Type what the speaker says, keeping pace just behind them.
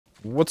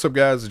What's up,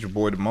 guys? It's your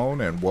boy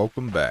Damone, and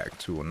welcome back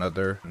to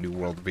another New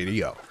World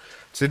video.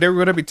 Today we're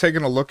going to be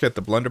taking a look at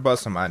the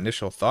Blunderbuss and my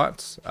initial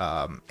thoughts,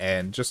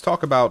 and just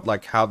talk about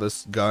like how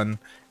this gun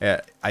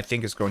I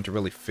think is going to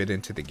really fit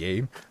into the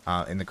game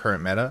in the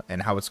current meta,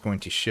 and how it's going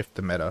to shift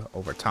the meta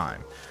over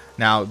time.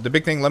 Now, the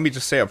big thing, let me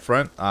just say up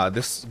front,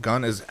 this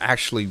gun is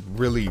actually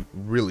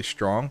really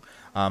strong.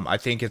 I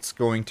think it's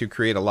going to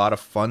create a lot of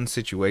fun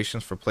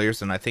situations for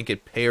players, and I think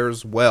it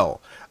pairs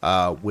well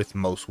with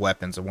most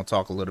weapons, and we'll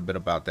talk a little bit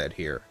about that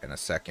here in a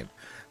second.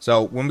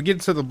 So when we get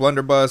into the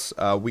Blunderbuss,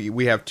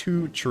 we have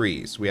two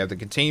trees. We have the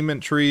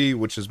containment tree,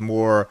 which is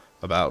more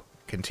about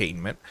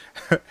containment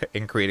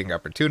and creating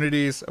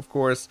opportunities, of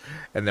course,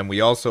 and then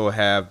we also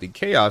have the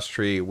chaos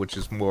tree, which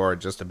is more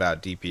just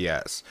about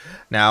DPS.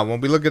 Now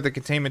when we look at the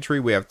containment tree,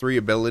 we have three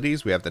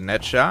abilities. We have the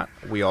net shot,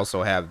 we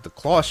also have the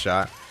claw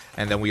shot,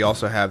 and then we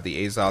also have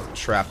the Azoth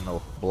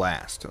Shrapnel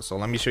Blast. So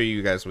let me show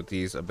you guys what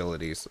these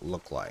abilities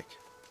look like.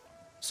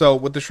 So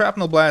with the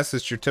Shrapnel Blast,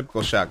 it's your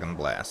typical shotgun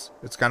blast.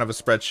 It's kind of a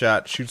spread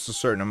shot, shoots a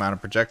certain amount of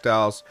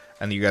projectiles,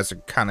 and you guys are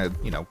kind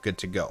of, good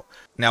to go.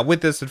 Now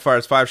with this, it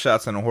fires 5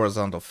 shots in a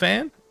horizontal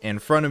fan in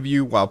front of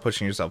you while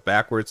pushing yourself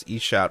backwards.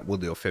 Each shot will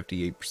deal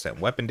 58%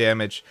 weapon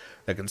damage.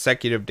 The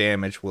consecutive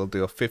damage will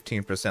deal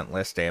 15%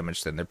 less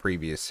damage than the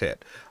previous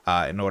hit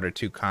in order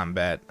to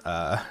combat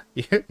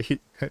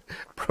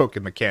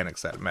broken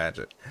mechanics, I'd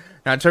imagine.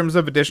 Now in terms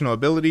of additional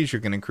abilities, you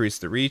can increase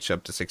the reach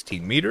up to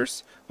 16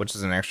 meters, which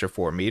is an extra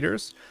 4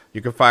 meters.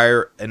 You can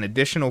fire an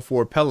additional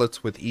 4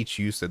 pellets with each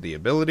use of the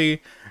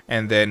ability,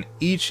 and then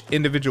each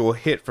individual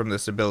hit from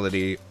this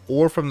ability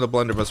or from the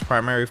Blunderbuss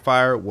primary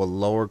fire will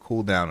lower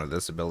cooldown of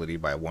this ability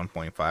by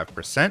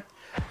 1.5%.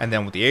 And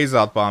then with the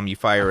Azoth bomb, you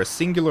fire a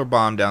singular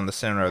bomb down the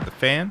center of the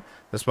fan.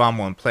 This bomb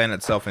will implant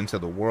itself into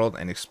the world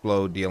and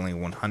explode, dealing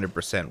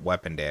 100%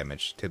 weapon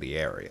damage to the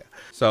area.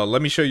 So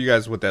let me show you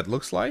guys what that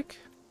looks like,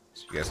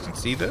 so you guys can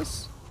see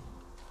this.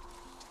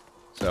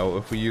 So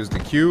if we use the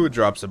Q, it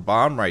drops a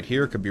bomb right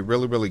here. It could be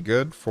really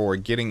good for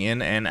getting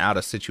in and out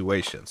of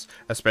situations,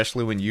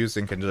 especially when used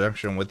in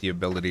conjunction with the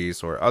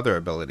abilities or other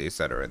abilities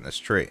that are in this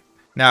tree.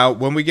 Now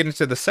when we get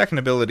into the second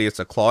ability, it's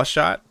a claw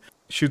shot.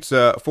 Shoots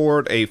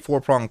forward a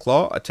 4-pronged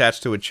claw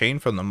attached to a chain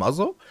from the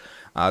muzzle.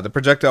 The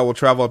projectile will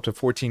travel up to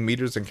 14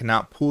 meters and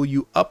cannot pull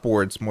you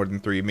upwards more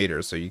than 3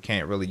 meters, so you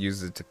can't really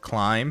use it to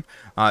climb.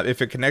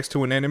 If it connects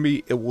to an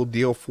enemy, it will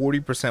deal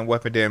 40%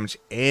 weapon damage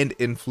and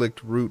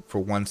inflict root for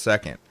 1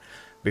 second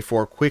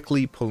before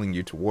quickly pulling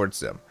you towards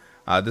them.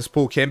 This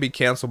pull can be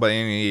canceled by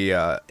any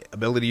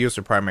ability use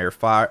or primary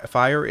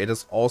fire. It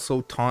is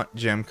also taunt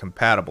gem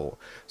compatible.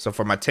 So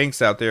for my tanks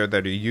out there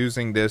that are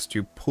using this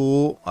to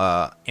pull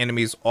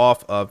enemies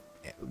off of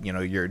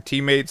your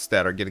teammates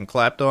that are getting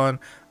clapped on,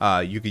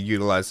 you can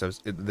utilize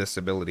this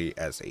ability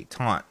as a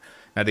taunt.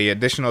 Now the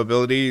additional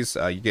abilities,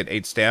 you get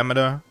 8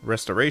 stamina,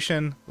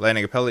 restoration,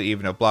 landing a pellet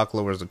even if block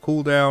lowers the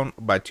cooldown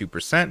by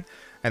 2%,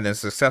 and then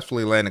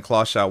successfully land a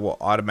claw shot will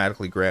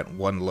automatically grant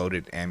 1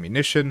 loaded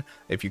ammunition.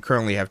 If you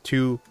currently have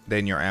 2,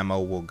 then your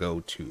ammo will go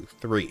to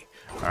 3.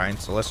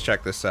 Alright, so let's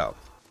check this out.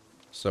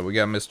 So we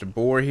got Mr.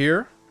 Boar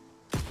here.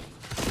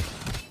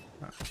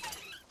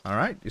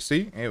 Alright, you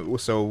see?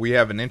 So we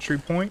have an entry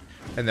point,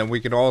 and then we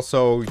can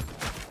also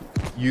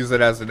use it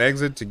as an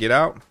exit to get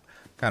out.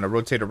 Kind of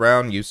rotate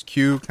around, use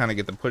Q, kind of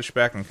get the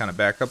pushback and kind of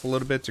back up a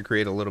little bit to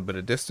create a little bit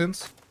of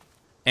distance.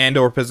 And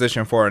or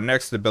position for our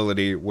next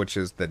ability, which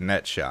is the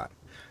net shot.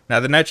 Now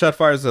the net shot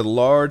fires a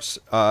large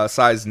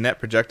size net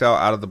projectile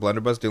out of the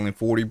Blunderbuss, dealing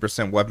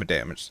 40% weapon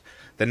damage.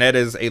 The net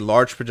is a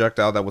large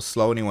projectile that will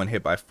slow anyone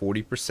hit by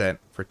 40%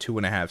 for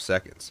 2.5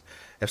 seconds.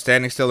 If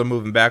standing still or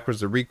moving backwards,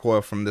 the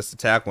recoil from this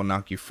attack will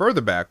knock you further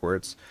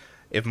backwards.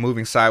 If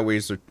moving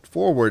sideways or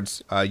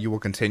forwards, you will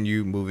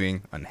continue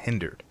moving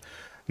unhindered.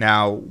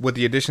 Now with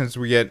the additions,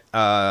 we get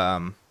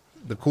the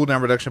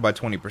cooldown reduction by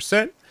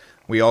 20%.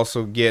 We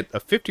also get a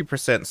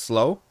 50%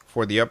 slow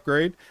for the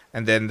upgrade,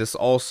 and then this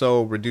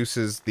also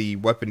reduces the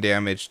weapon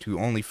damage to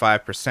only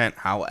 5%.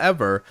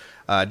 However,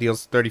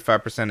 deals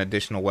 35%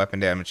 additional weapon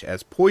damage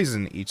as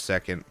poison each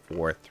second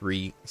for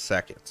 3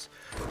 seconds.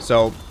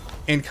 So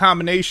in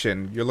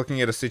combination, you're looking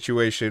at a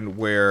situation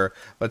where,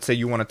 let's say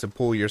you wanted to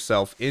pull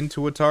yourself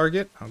into a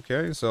target.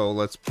 Okay, so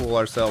let's pull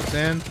ourselves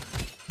in.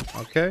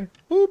 Okay,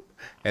 boop.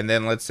 And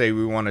then let's say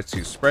we wanted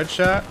to spread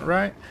shot,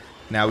 right?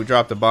 Now we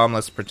drop the bomb,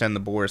 let's pretend the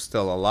boar is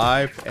still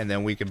alive, and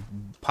then we can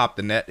pop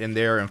the net in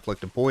there,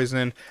 inflict a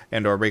poison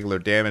and or regular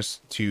damage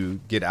to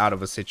get out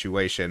of a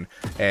situation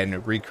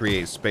and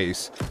recreate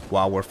space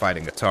while we're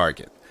fighting a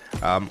target.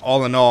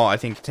 All in all, I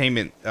think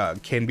containment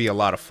can be a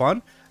lot of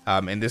fun,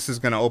 and this is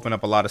going to open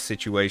up a lot of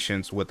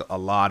situations with a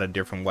lot of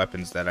different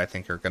weapons that I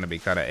think are going to be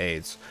kind of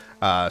aids,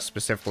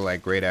 specifically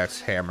like great axe,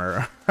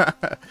 hammer,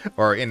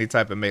 or any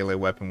type of melee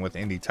weapon with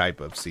any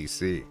type of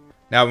CC.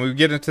 Now when we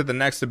get into the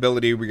next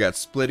ability, we got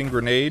Splitting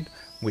Grenade,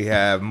 we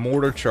have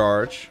Mortar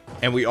Charge,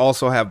 and we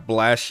also have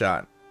Blast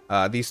Shot.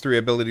 These 3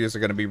 abilities are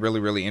going to be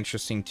really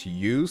interesting to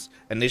use.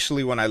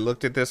 Initially, when I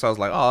looked at this, I was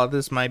like, oh,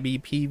 this might be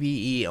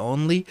PvE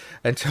only,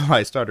 until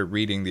I started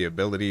reading the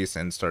abilities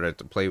and started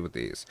to play with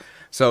these.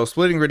 So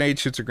Splitting Grenade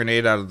shoots a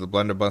grenade out of the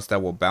Blunderbuss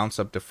that will bounce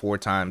up to 4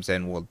 times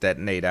and will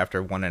detonate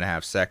after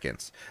 1.5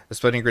 seconds. The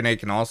Splitting Grenade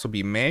can also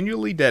be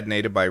manually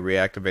detonated by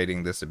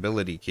reactivating this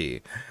ability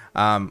key.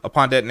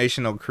 Upon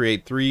detonation, it'll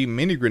create 3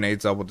 mini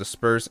grenades that will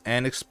disperse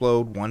and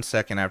explode 1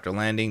 second after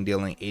landing,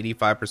 dealing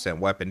 85%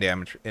 weapon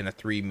damage in a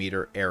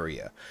 3-meter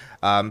area.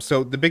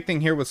 So the big thing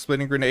here with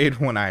Splitting Grenade,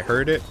 when I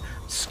heard it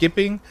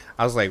skipping,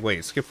 I was like,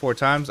 wait, skip 4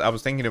 times? I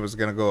was thinking it was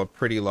going to go a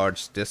pretty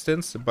large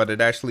distance, but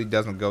it actually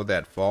doesn't go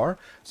that far.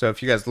 So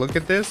if you guys look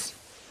at this,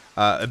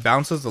 it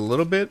bounces a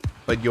little bit,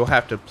 but you'll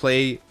have to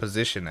play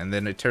position, and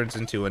then it turns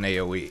into an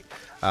AoE.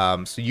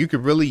 So you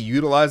could really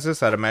utilize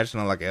this, I'd imagine,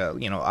 in like a,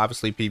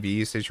 obviously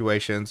PvE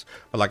situations,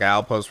 or like an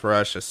outpost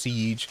rush, a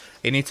siege.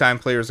 Anytime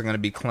players are going to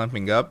be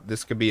clumping up,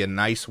 this could be a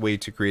nice way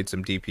to create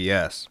some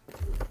DPS.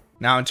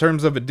 Now, in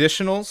terms of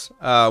additionals,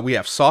 we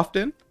have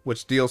Soften,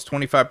 which deals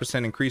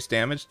 25% increased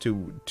damage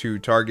to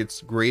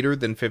targets greater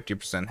than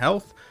 50%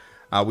 health.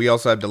 We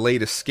also have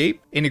Delayed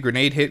Escape. Any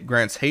grenade hit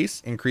grants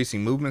haste,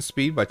 increasing movement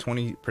speed by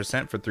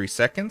 20% for 3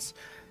 seconds.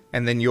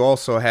 And then you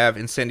also have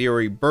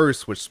Incendiary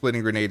Burst, which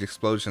Splitting Grenade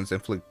explosions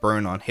inflict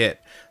burn on hit.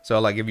 So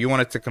like if you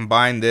wanted to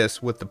combine this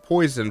with the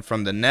poison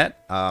from the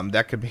net,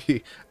 that could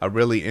be a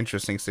really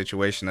interesting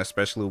situation,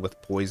 especially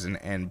with poison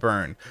and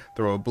burn.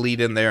 Throw a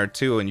bleed in there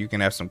too, and you can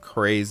have some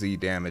crazy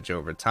damage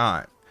over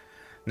time.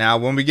 Now,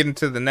 when we get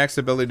into the next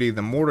ability,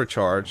 the Mortar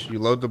Charge, you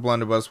load the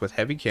Blunderbuss with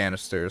heavy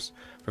canisters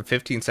for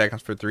 15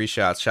 seconds for 3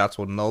 shots. Shots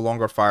will no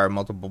longer fire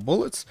multiple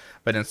bullets,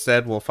 but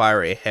instead will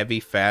fire a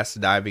heavy,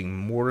 fast-diving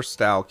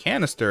mortar-style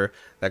canister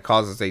that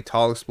causes a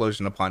tall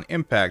explosion upon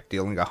impact,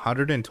 dealing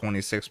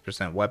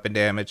 126% weapon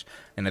damage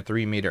in a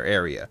 3-meter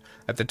area.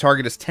 If the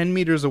target is 10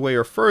 meters away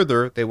or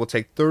further, they will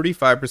take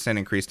 35%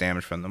 increased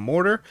damage from the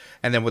mortar.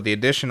 And then with the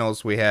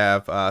additionals, we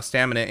have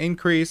stamina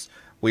increase.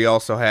 We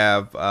also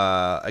have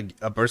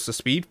a burst of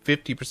speed,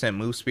 50%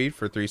 move speed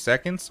for 3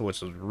 seconds,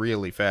 which is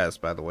really fast,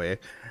 by the way.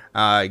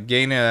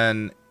 Gain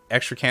an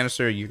extra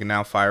canister. You can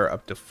now fire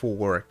up to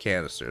 4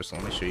 canisters. So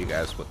let me show you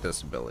guys what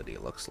this ability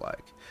looks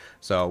like.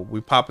 So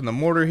we pop in the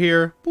mortar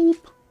here. Boop,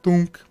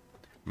 thunk.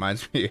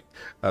 Reminds me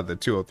of the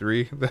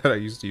 203 that I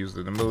used to use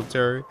in the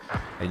military.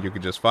 And you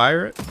can just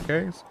fire it.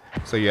 Okay,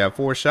 so you have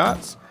 4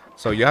 shots.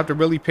 So you have to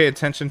really pay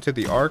attention to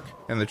the arc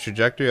and the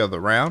trajectory of the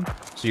round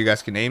so you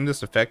guys can aim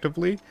this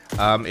effectively.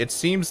 It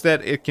seems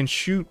that it can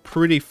shoot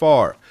pretty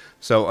far.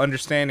 So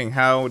understanding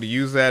how to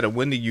use that and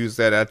when to use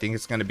that, I think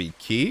it's going to be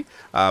key.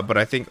 But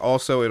I think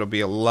also it'll be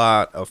a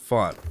lot of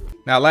fun.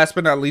 Now, last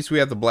but not least, we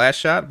have the Blast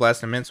Shot.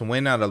 Blast immense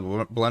wind out of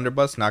the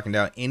Blunderbuss, knocking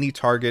down any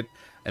target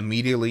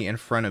immediately in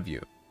front of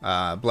you.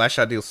 Blast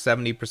Shot deals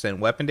 70%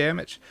 weapon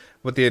damage.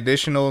 With the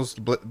additionals,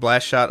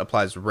 Blast Shot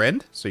applies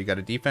Rend, so you got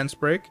a defense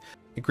break.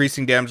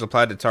 Increasing damage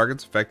applied to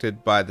targets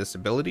affected by this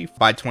ability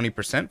by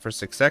 20% for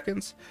 6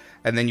 seconds.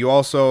 And then you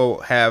also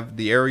have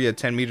the area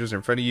 10 meters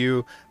in front of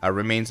you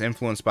remains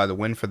influenced by the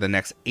wind for the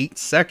next 8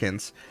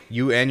 seconds.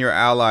 You and your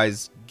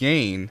allies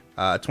gain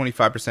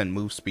 25%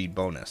 move speed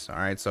bonus.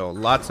 Alright, so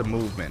lots of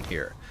movement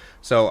here.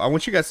 So I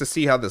want you guys to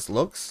see how this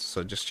looks.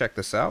 So just check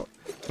this out.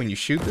 When you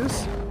shoot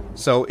this,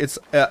 so it's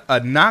a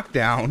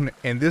knockdown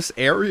in this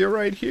area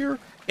right here,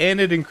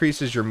 and it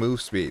increases your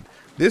move speed.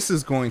 This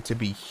is going to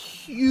be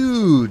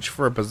huge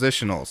for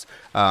positionals,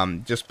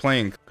 just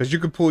playing, because you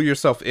could pull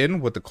yourself in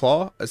with the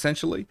claw.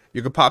 Essentially,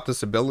 you could pop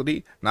this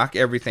ability, knock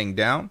everything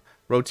down,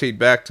 rotate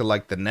back to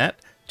like the net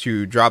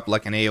to drop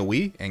like an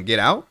AoE and get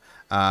out,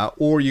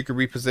 or you could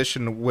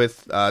reposition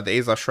with the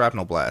Azov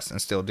Shrapnel Blast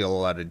and still deal a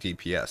lot of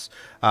DPS.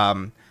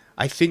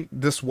 I think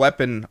this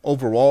weapon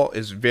overall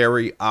is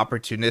very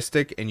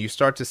opportunistic, and you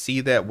start to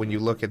see that when you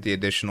look at the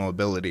additional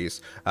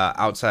abilities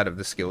outside of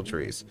the skill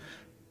trees.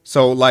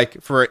 So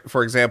like for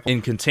example,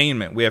 in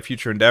containment, we have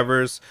Future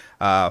Endeavors.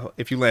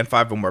 If you land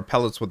 5 or more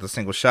pellets with a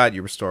single shot,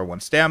 you restore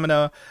 1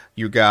 stamina.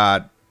 You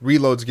got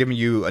reloads giving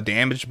you a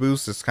damage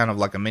boost. It's kind of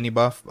like a mini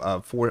buff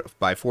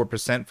by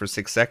 4% for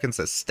 6 seconds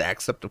that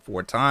stacks up to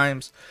 4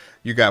 times.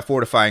 You got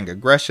Fortifying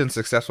Aggression.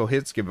 Successful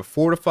hits give a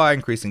Fortify,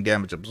 increasing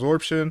damage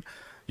absorption.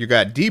 You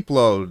got Deep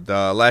Load.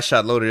 The last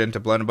shot loaded into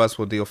Blunderbuss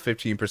will deal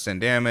 15%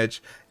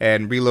 damage,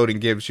 and reloading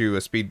gives you a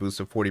speed boost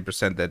of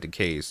 40% that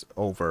decays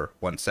over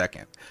 1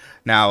 second.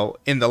 Now,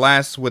 in the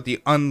last, with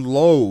the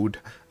Unload,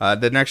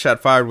 the next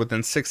shot fired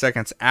within 6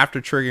 seconds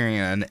after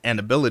triggering an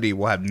ability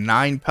will have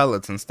 9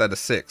 pellets instead of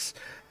 6.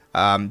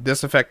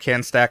 This effect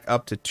can stack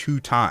up to 2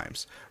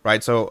 times,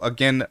 right? So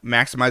again,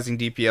 maximizing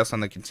DPS on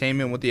the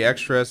containment with the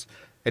extras.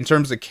 In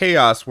terms of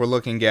chaos, we're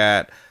looking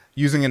at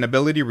using an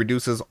ability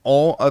reduces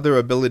all other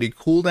ability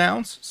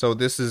cooldowns. So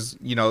this is,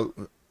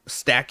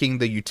 stacking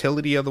the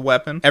utility of the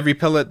weapon. Every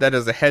pellet that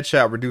is a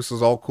headshot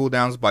reduces all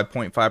cooldowns by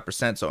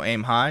 0.5%, so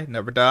aim high,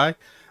 never die.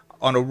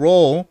 On a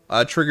roll,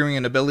 triggering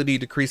an ability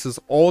decreases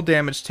all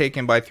damage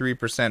taken by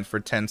 3% for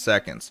 10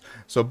 seconds.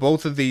 So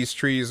both of these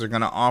trees are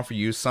going to offer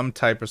you some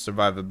type of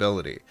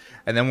survivability.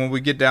 And then when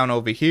we get down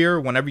over here,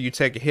 whenever you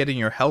take a hit and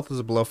your health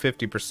is below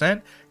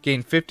 50%,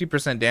 gain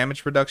 50%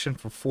 damage reduction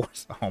for 4.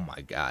 Oh my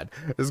god.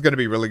 This is going to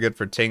be really good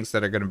for tanks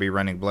that are going to be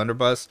running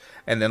Blunderbuss.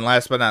 And then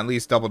last but not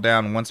least, double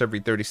down. Once every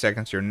 30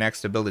 seconds, your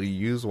next ability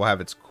used will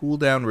have its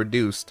cooldown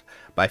reduced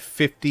by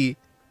 50%.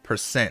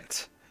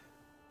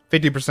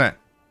 50%.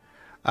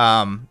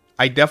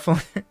 I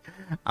definitely,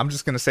 I'm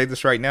just going to say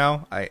this right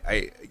now.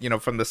 You know,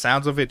 from the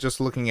sounds of it, just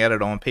looking at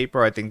it on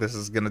paper, I think this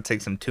is going to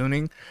take some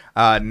tuning.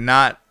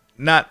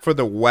 Not for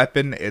the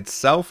weapon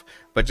itself,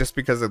 but just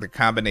because of the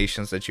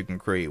combinations that you can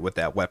create with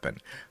that weapon.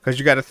 Because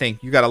you got to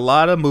think, you got a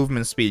lot of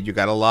movement speed, you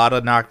got a lot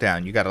of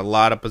knockdown, you got a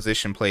lot of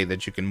position play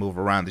that you can move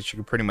around, that you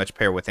can pretty much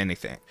pair with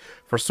anything.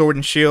 For sword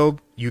and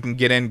shield, you can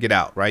get in, get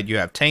out, right? You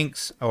have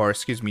tanks, or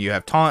excuse me, you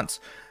have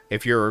taunts.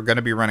 If you're going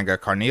to be running a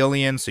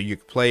Carnelian, so you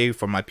can play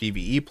for my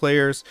PvE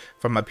players.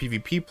 For my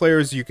PvP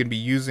players, you can be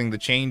using the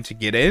chain to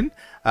get in.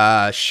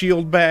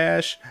 Shield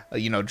bash,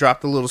 you know,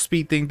 drop the little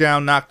speed thing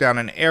down, knock down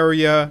an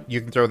area. You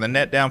can throw the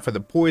net down for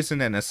the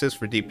poison and assist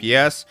for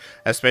DPS,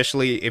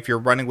 especially if you're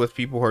running with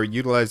people who are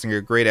utilizing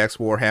a Great Axe,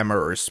 Warhammer,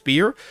 or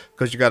Spear,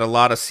 because you got a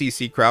lot of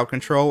CC crowd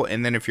control.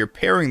 And then if you're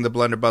pairing the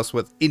Blunderbuss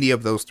with any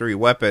of those 3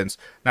 weapons,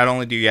 not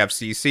only do you have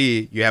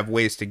CC, you have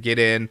ways to get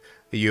in,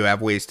 you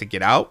have ways to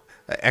get out.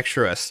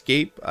 Extra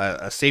escape,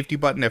 a safety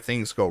button if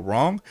things go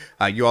wrong.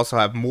 You also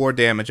have more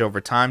damage over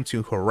time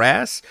to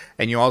harass,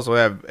 and you also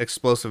have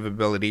explosive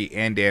ability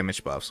and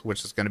damage buffs,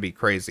 which is going to be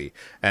crazy.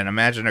 And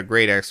imagine a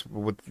Great Axe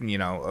with, you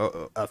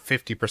know, a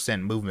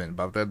 50% movement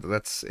buff.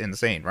 That's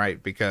insane,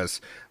 right?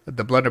 Because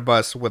the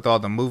Blunderbuss with all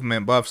the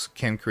movement buffs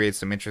can create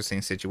some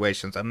interesting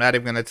situations. I'm not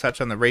even going to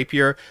touch on the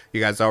rapier.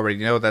 You guys already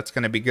know that's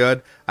going to be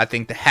good. I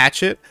think the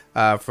hatchet,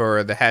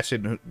 for the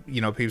hatchet, you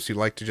know, people who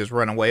like to just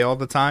run away all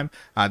the time,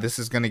 this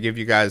is going to give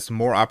you guys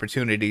more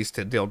opportunities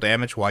to deal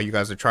damage while you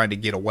guys are trying to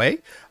get away.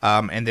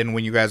 And then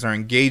when you guys are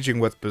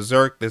engaging with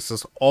Berserk, this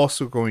is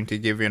also going to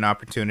give you an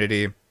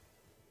opportunity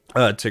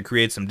to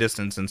create some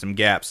distance and some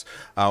gaps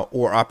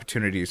or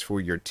opportunities for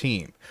your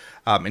team.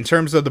 In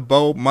terms of the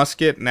bow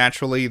musket,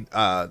 naturally,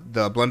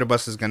 the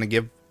Blunderbuss is going to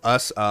give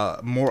us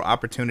more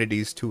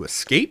opportunities to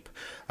escape.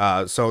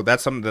 So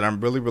that's something that I'm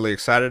really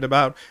excited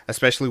about,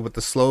 especially with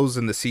the slows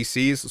and the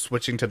CCs.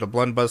 Switching to the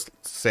Blunderbuss,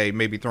 say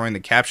maybe throwing the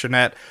capture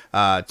net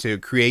to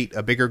create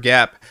a bigger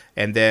gap,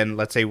 and then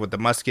let's say with the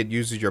musket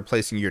users, you're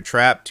placing your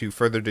trap to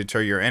further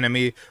deter your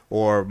enemy,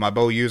 or my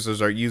bow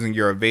users are using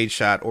your evade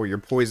shot or your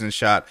poison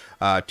shot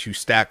to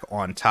stack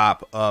on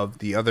top of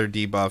the other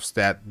debuffs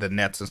that the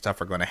nets and stuff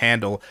are going to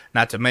handle.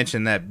 Not to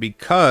mention that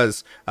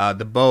because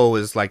the bow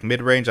is like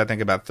mid-range, I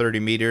think about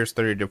 30 meters,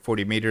 30 to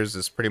 40 meters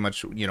is pretty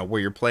much, you know,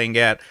 where you're playing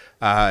at.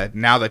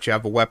 Now that you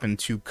have a weapon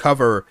to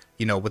cover,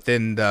 you know,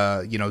 within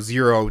the, you know,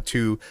 0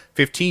 to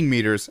 15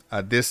 meters,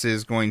 this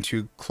is going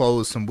to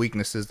close some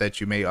weaknesses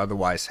that you may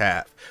otherwise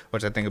have,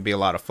 which I think would be a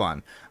lot of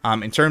fun.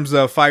 In terms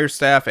of Fire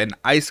Staff and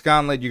Ice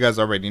Gauntlet, you guys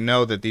already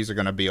know that these are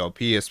going to be OP,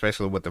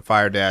 especially with the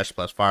Fire Dash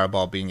plus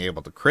Fireball being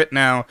able to crit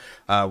now.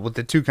 With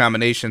the 2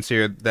 combinations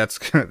here, that's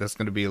going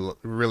to be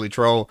really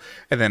troll.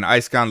 And then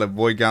Ice Gauntlet,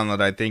 Void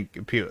Gauntlet, I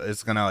think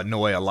is going to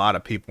annoy a lot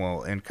of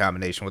people in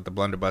combination with the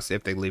Blunderbuss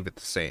if they leave it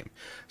the same.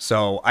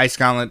 So Ice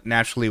Gauntlet,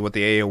 naturally with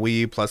the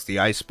AoE plus the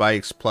Ice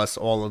Spikes plus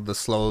all of the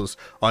slows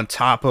on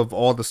top of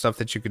all the stuff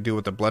that you could do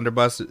with the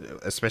Blunderbuss,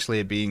 especially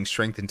it being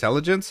Strength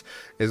Intelligence,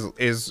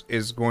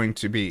 is going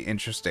to be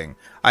interesting.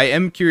 I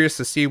am curious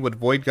to see what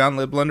Void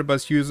Gauntlet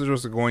Blunderbuss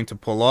users are going to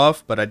pull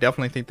off, but I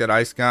definitely think that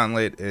Ice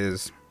Gauntlet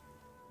is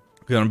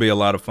going to be a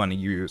lot of fun to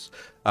use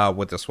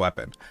with this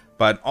weapon.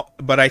 But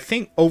I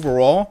think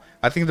overall,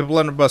 I think the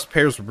Blunderbuss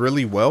pairs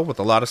really well with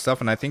a lot of stuff,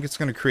 and I think it's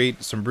going to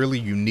create some really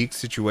unique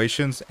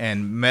situations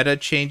and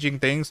meta-changing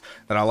things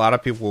that a lot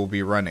of people will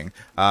be running.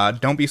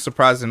 Don't be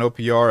surprised in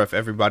OPR if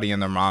everybody and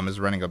their mom is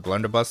running a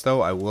Blunderbuss, though.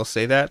 I will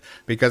say that,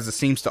 because it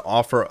seems to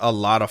offer a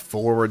lot of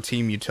forward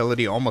team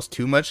utility, almost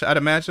too much, I'd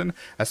imagine,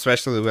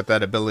 especially with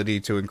that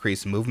ability to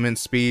increase movement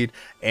speed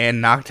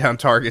and knock down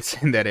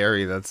targets in that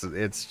area. That's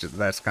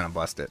kind of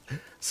busted.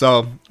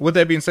 So with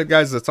that being said,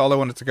 guys, that's all I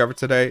wanted to cover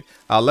today.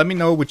 Let me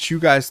know what you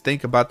guys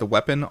think about the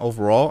weapon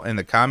overall in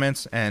the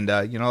comments, and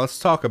you know, let's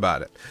talk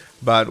about it.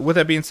 But with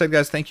that being said,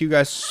 guys, thank you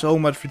guys so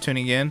much for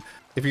tuning in.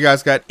 If you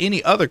guys got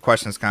any other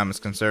questions, comments,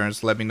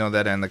 concerns, let me know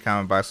that in the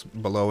comment box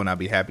below, and I'll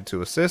be happy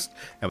to assist.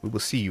 And we will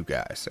see you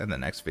guys in the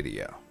next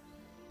video.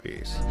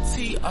 Peace.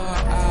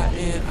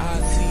 T-R-I-N-I-T-Y,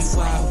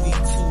 we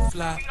too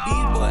fly.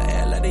 These boys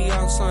act like they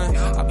young son.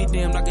 I be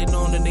damned like they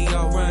know that they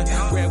all run.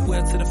 Grab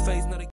well to the face.